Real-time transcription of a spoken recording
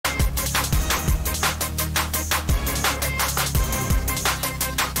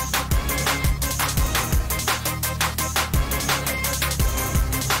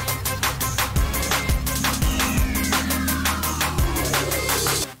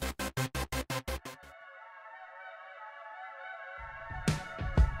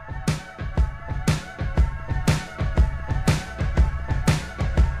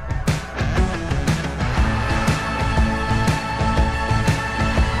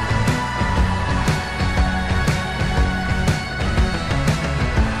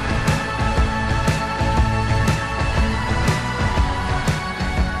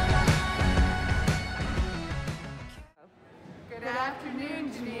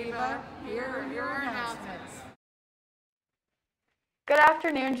here are your announcements. Good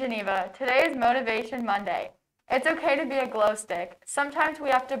afternoon, Geneva. Today is Motivation Monday. It's okay to be a glow stick. Sometimes we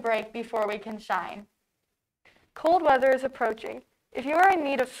have to break before we can shine. Cold weather is approaching. If you are in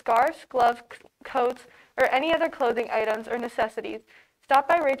need of scarves, gloves, coats, or any other clothing items or necessities, stop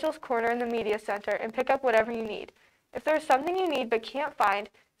by Rachel's Corner in the Media Center and pick up whatever you need. If there is something you need but can't find,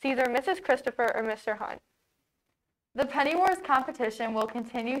 see either Mrs. Christopher or Mr. Hunt. The Penny Wars competition will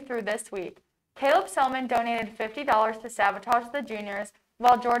continue through this week. Caleb Selman donated $50 to Sabotage the Juniors,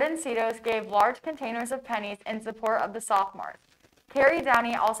 while Jordan Cetos gave large containers of pennies in support of the sophomores. Carrie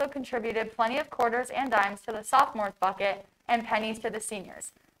Downey also contributed plenty of quarters and dimes to the sophomores bucket and pennies to the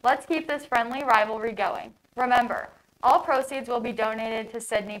seniors. Let's keep this friendly rivalry going. Remember, all proceeds will be donated to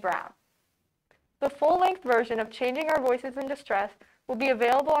Sydney Brown. The full-length version of Changing Our Voices in Distress will be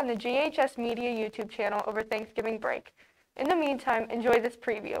available on the GHS Media YouTube channel over Thanksgiving break. In the meantime, enjoy this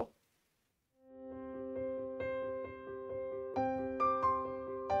preview.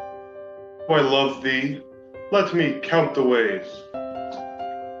 Oh, I love thee. Let me count the ways.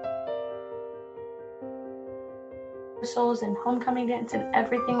 Souls and homecoming dance and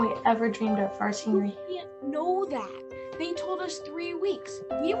everything we ever dreamed of for our senior year. We didn't know that. They told us 3 weeks.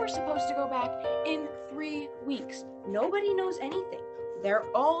 We were supposed to go back in 3 weeks. Nobody knows anything. They're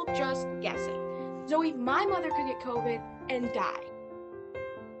all just guessing. Zoe, my mother could get COVID and die.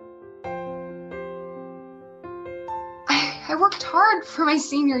 I worked hard for my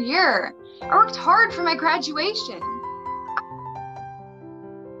senior year. I worked hard for my graduation.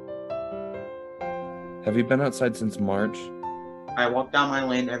 Have you been outside since March? I walk down my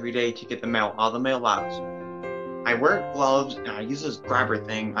lane every day to get the mail out of the mailbox. I wear gloves and I use this grabber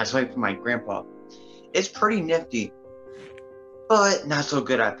thing I swipe from my grandpa. It's pretty nifty, but not so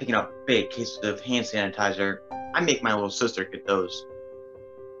good at picking up big cases of hand sanitizer. I make my little sister get those.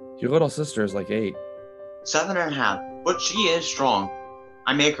 Your little sister is like 8. 7.5, but she is strong.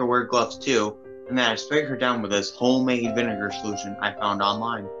 I make her wear gloves too, and then I spray her down with this homemade vinegar solution I found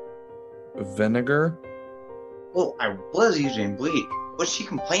online. Vinegar? Well, I was using bleach, but she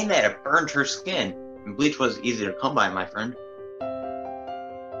complained that it burned her skin, and bleach was easy to come by, my friend.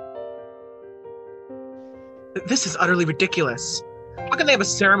 This is utterly ridiculous. How can they have a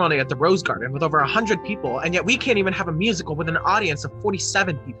ceremony at the Rose Garden with over 100 people, and yet we can't even have a musical with an audience of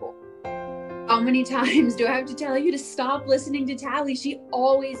 47 people? How many times do I have to tell you to stop listening to Tally? She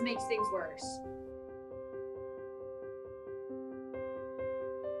always makes things worse.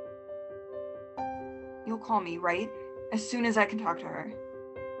 You'll call me, right? As soon as I can talk to her.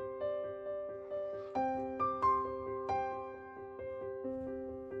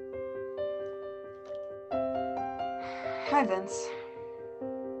 Hi, Vince.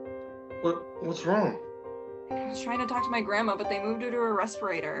 What's wrong? I was trying to talk to my grandma, but they moved her to a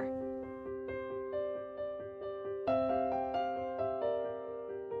respirator.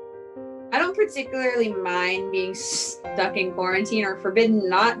 I don't particularly mind being stuck in quarantine or forbidden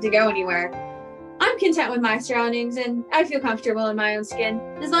not to go anywhere. I'm content with my surroundings and I feel comfortable in my own skin.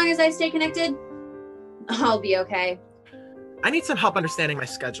 As long as I stay connected, I'll be okay. I need some help understanding my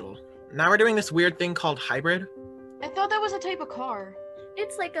schedule. Now we're doing this weird thing called hybrid. I thought that was a type of car.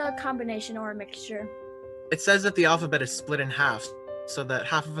 It's like a combination or a mixture. It says that the alphabet is split in half, so that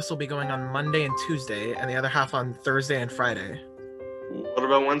half of us will be going on Monday and Tuesday, and the other half on Thursday and Friday. What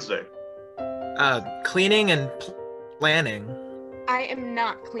about Wednesday? Cleaning and planning. I am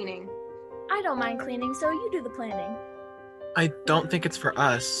not cleaning. I don't mind cleaning, so you do the planning. I don't think it's for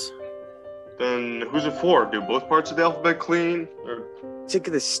us. Then who's it for? Do both parts of the alphabet clean? Or... Sick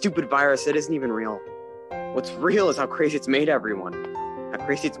of this stupid virus that isn't even real. What's real is how crazy it's made everyone. How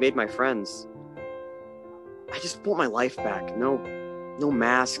crazy it's made my friends. I just want my life back. No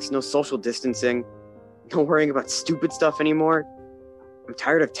masks, no social distancing, no worrying about stupid stuff anymore. I'm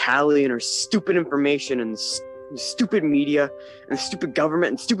tired of Tally and her stupid information and stupid media and the stupid government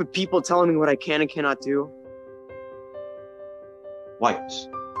and stupid people telling me what I can and cannot do. Wipes,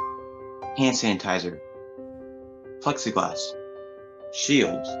 hand sanitizer, plexiglass,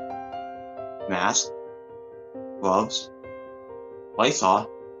 shields, mask, gloves, Lysol,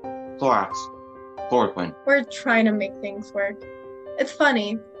 Clorox, chloroquine. We're trying to make things work. It's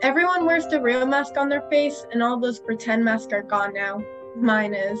funny, everyone wears the real mask on their face and all those pretend masks are gone now.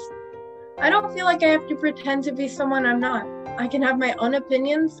 Mine is. I don't feel like I have to pretend to be someone I'm not. I can have my own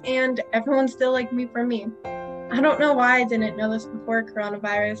opinions and everyone still like me for me. I don't know why I didn't know this before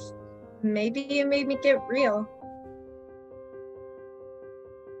coronavirus. Maybe it made me get real.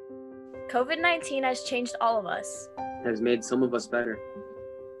 COVID-19 has changed all of us. Has made some of us better.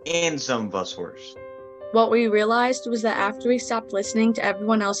 And some of us worse. What we realized was that after we stopped listening to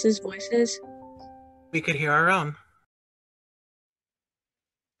everyone else's voices, we could hear our own.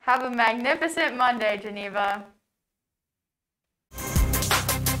 Have a magnificent Monday, Geneva.